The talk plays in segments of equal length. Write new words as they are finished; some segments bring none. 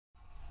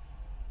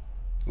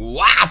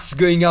What's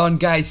going on,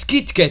 guys?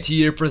 KitKat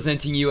here,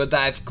 presenting you a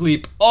dive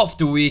clip of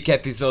the week,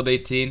 episode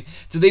 18.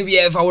 Today we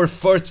have our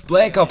first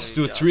Black Ops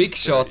 2 trick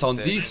shot on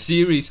this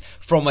series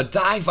from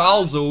Adive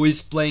also, who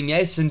is playing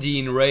S&D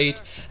in raid.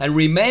 And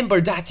remember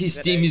that his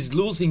team is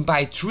losing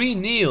by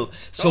 3-0,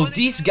 so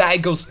this guy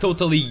goes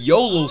totally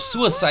YOLO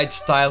suicide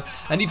style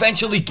and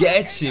eventually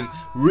gets him.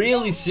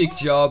 Really sick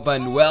job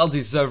and well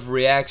deserved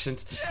reactions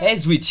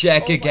as we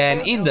check again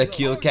in the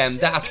kill cam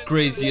that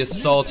crazy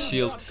assault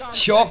shield,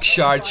 shock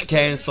charge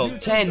cancelled,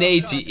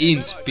 1080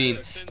 in spin.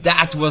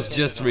 That was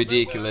just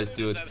ridiculous,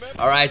 dude.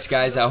 Alright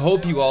guys, I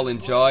hope you all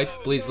enjoyed.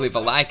 Please leave a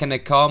like and a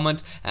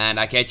comment and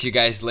I'll catch you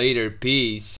guys later. Peace.